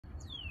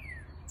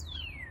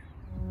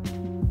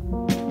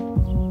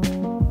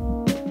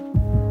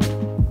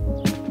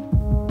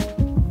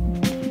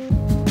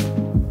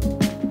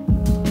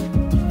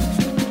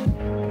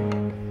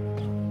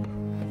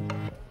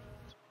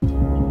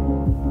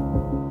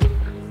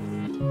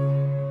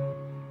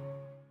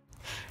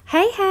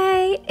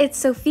Hey, it's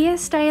Sophia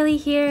Stiley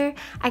here.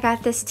 I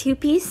got this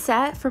two-piece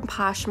set from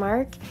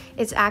Poshmark.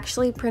 It's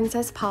actually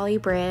Princess Polly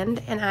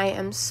brand and I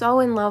am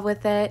so in love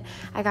with it.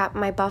 I got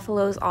my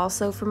buffaloes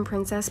also from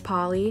Princess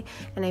Polly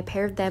and I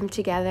paired them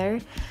together.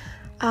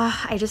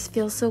 I just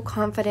feel so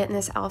confident in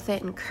this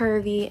outfit and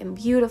curvy and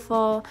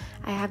beautiful.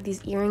 I have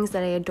these earrings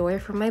that I adore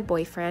from my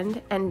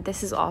boyfriend, and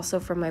this is also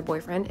from my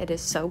boyfriend. It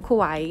is so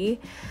kawaii.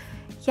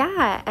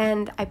 Yeah,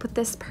 and I put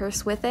this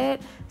purse with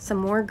it, some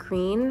more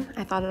green.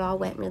 I thought it all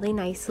went really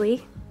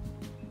nicely.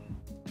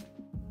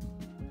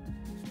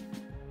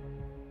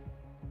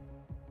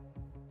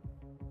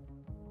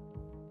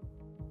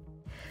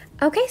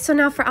 Okay, so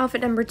now for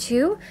outfit number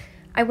 2.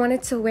 I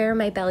wanted to wear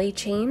my belly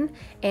chain,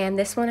 and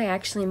this one I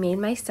actually made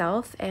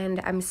myself,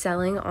 and I'm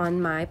selling on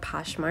my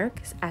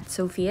Poshmark at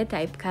Sophia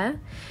Dypka.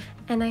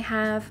 And I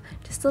have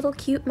just a little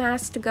cute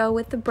mask to go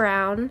with the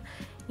brown,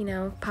 you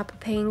know, pop a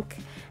pink,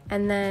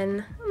 and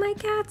then my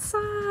cat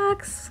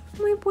socks.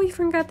 My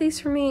boyfriend got these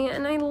for me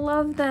and I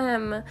love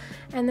them.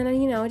 And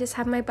then, you know, I just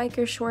have my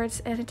biker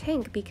shorts and a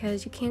tank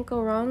because you can't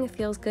go wrong. It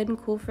feels good and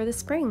cool for the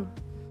spring.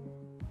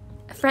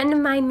 A friend of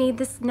mine made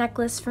this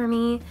necklace for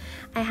me.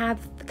 I have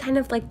kind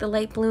of like the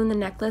light blue in the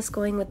necklace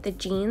going with the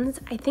jeans.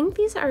 I think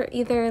these are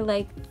either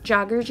like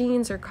jogger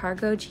jeans or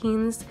cargo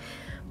jeans,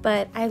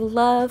 but I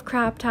love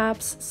crop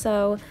tops,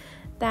 so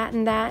that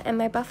and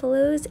my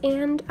buffaloes,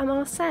 and I'm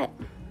all set.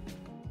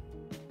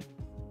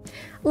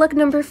 Look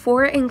number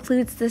 4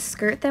 includes this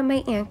skirt that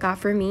my aunt got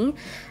for me,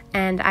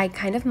 and I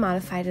kind of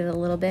modified it a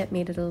little bit,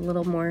 made it a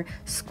little more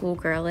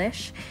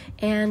schoolgirlish,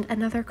 and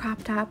another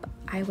crop top.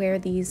 I wear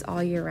these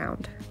all year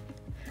round.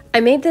 I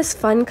made this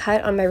fun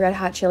cut on my Red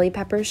Hot Chili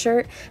Peppers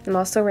shirt. I'm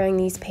also wearing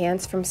these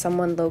pants from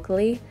someone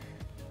locally.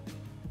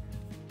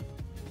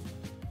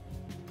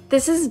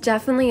 This is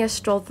definitely a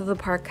stroll through the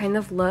park kind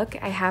of look.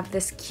 I have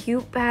this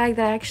cute bag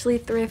that I actually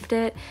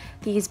thrifted,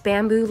 these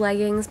bamboo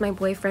leggings my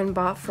boyfriend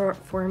bought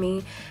for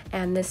me,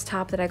 and this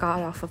top that I got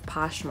off of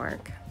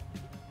Poshmark.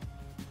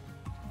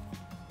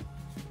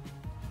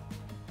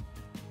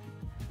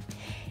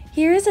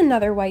 Here is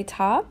another white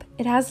top.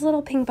 It has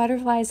little pink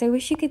butterflies. I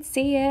wish you could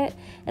see it.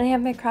 And I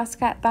have my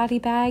cross-cut body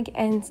bag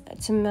and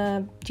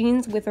some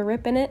jeans with a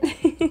rip in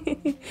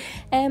it.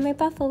 And my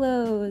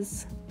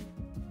buffaloes.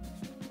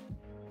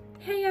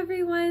 Hey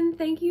everyone,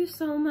 thank you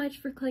so much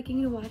for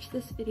clicking to watch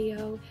this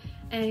video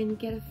and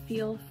get a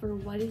feel for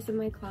what is in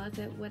my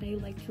closet, what I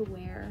like to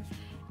wear.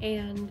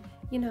 And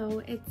you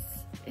know,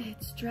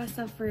 it's dress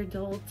up for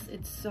adults.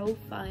 It's so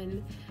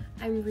fun.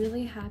 I'm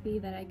really happy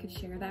that I could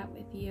share that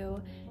with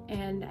you,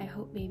 and I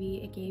hope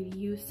maybe it gave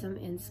you some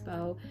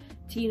inspo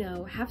to, you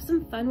know, have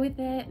some fun with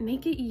it,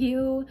 make it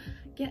you,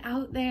 get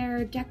out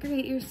there,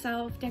 decorate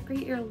yourself,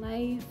 decorate your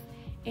life,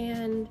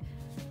 and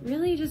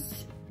really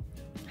just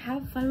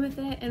have fun with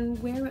it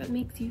and wear what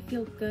makes you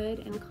feel good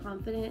and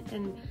confident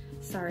and,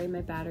 sorry,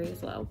 my battery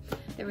is low.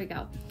 There we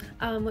go.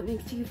 What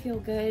makes you feel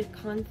good,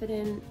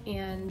 confident,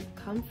 and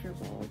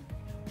comfortable.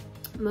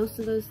 Most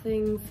of those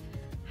things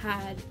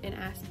had an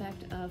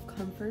aspect of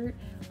comfort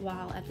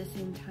while at the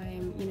same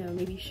time, you know,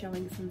 maybe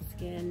showing some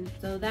skin.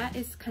 So that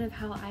is kind of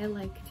how I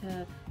like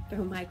to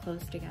throw my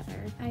clothes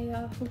together. I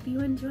hope you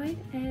enjoyed,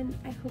 and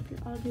I hope you're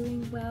all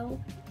doing well.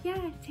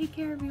 Yeah, take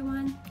care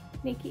everyone.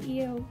 Make it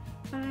you.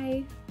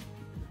 Bye.